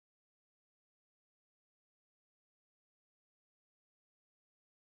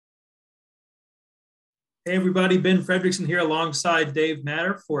Hey everybody, Ben Frederickson here alongside Dave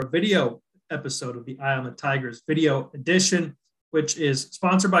Matter for a video episode of the Eye on the Tigers video edition, which is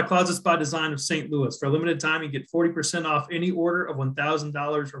sponsored by Closets by Design of St. Louis. For a limited time, you get 40% off any order of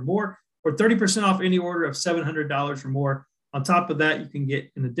 $1,000 or more, or 30% off any order of $700 or more. On top of that, you can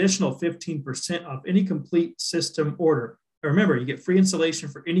get an additional 15% off any complete system order. And remember, you get free installation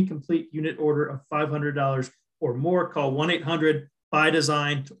for any complete unit order of $500 or more. Call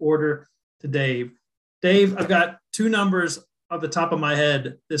 1-800-BY-DESIGN to order to Dave. Dave, I've got two numbers off the top of my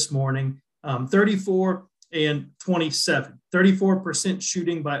head this morning, 34 and 27. 34%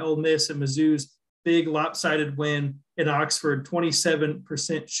 shooting by Ole Miss and Mizzou's big lopsided win in Oxford,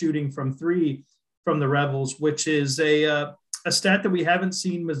 27% shooting from three from the Rebels, which is a stat that we haven't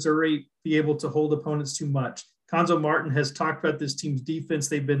seen Missouri be able to hold opponents too much. Conzo Martin has talked about this team's defense.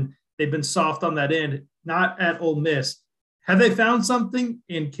 They've been soft on that end, not at Ole Miss. Have they found something,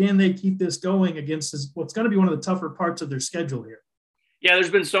 and can they keep this going against what's going to be one of the tougher parts of their schedule here? Yeah,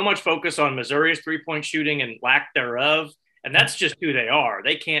 there's been so much focus on Missouri's three-point shooting and lack thereof, and that's just who they are.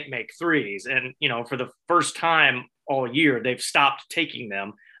 They can't make threes, and, for the first time all year, they've stopped taking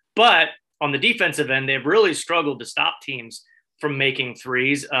them. But on the defensive end, they've really struggled to stop teams from making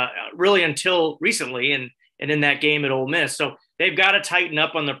threes, really until recently and in that game at Ole Miss. So they've got to tighten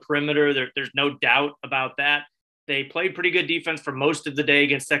up on the perimeter. There's no doubt about that. They played pretty good defense for most of the day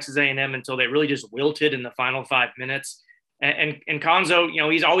against Texas A&M until they really just wilted in the final 5 minutes. And Conzo,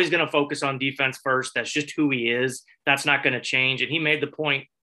 he's always going to focus on defense first. That's just who he is. That's not going to change. And he made the point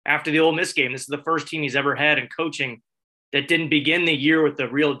after the Ole Miss game. This is the first team he's ever had in coaching that didn't begin the year with the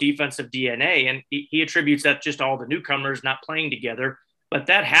real defensive DNA. And he attributes that just all the newcomers not playing together. But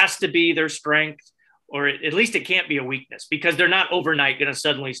that has to be their strength, or at least it can't be a weakness, because they're not overnight going to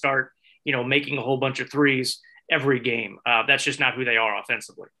suddenly start, making a whole bunch of threes every game. That's just not who they are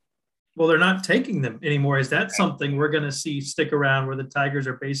offensively. Well, they're not taking them anymore. Is that something we're going to see stick around, where the Tigers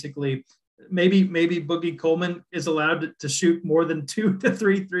are basically maybe Boogie Coleman is allowed to shoot more than 2 to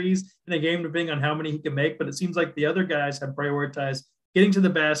 3 threes in a game, depending on how many he can make? But it seems like the other guys have prioritized getting to the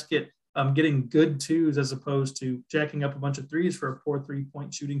basket, getting good twos, as opposed to jacking up a bunch of threes for a poor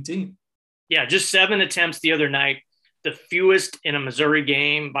 3-point shooting team. Yeah, just 7 attempts the other night, the fewest in a Missouri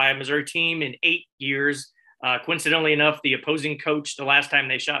game by a Missouri team in 8 years. Coincidentally enough, the opposing coach, the last time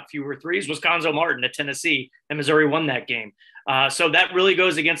they shot fewer threes, was Conzo Martin at Tennessee, and Missouri won that game. So that really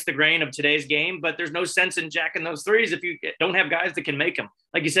goes against the grain of today's game, but there's no sense in jacking those threes if you don't have guys that can make them.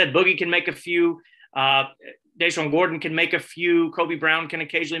 Like you said, Boogie can make a few. Deshaun Gordon can make a few. Kobe Brown can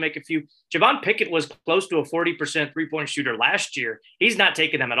occasionally make a few. Javon Pickett was close to a 40% three-point shooter last year. He's not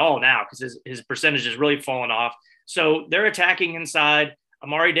taking them at all now because his percentage has really fallen off. So they're attacking inside.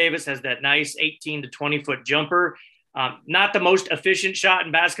 Amari Davis has that nice 18 to 20-foot jumper. Not the most efficient shot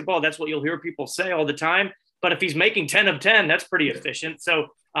in basketball. That's what you'll hear people say all the time. But if he's making 10 of 10, that's pretty efficient. So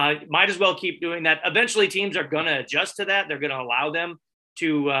might as well keep doing that. Eventually, teams are going to adjust to that. They're going to allow them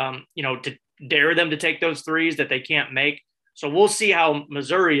to dare them to take those threes that they can't make. So we'll see how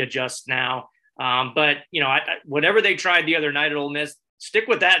Missouri adjusts now. But whatever they tried the other night at Ole Miss, stick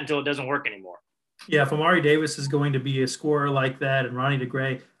with that until it doesn't work anymore. Yeah, if Amari Davis is going to be a scorer like that, and Ronnie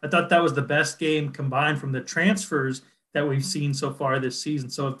DeGray, I thought that was the best game combined from the transfers that we've seen so far this season.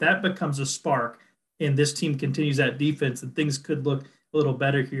 So if that becomes a spark and this team continues that defense, then things could look a little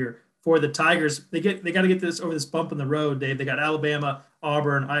better here for the Tigers. They got to get this over this bump in the road, Dave. They got Alabama,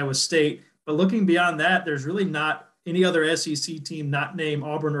 Auburn, Iowa State. But looking beyond that, there's really not any other SEC team not named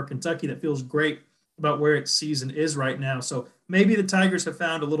Auburn or Kentucky that feels great about where its season is right now. So maybe the Tigers have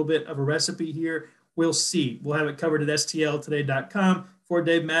found a little bit of a recipe here. We'll see. We'll have it covered at stltoday.com. For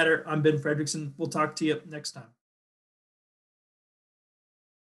Dave Matter, I'm Ben Frederickson. We'll talk to you next time.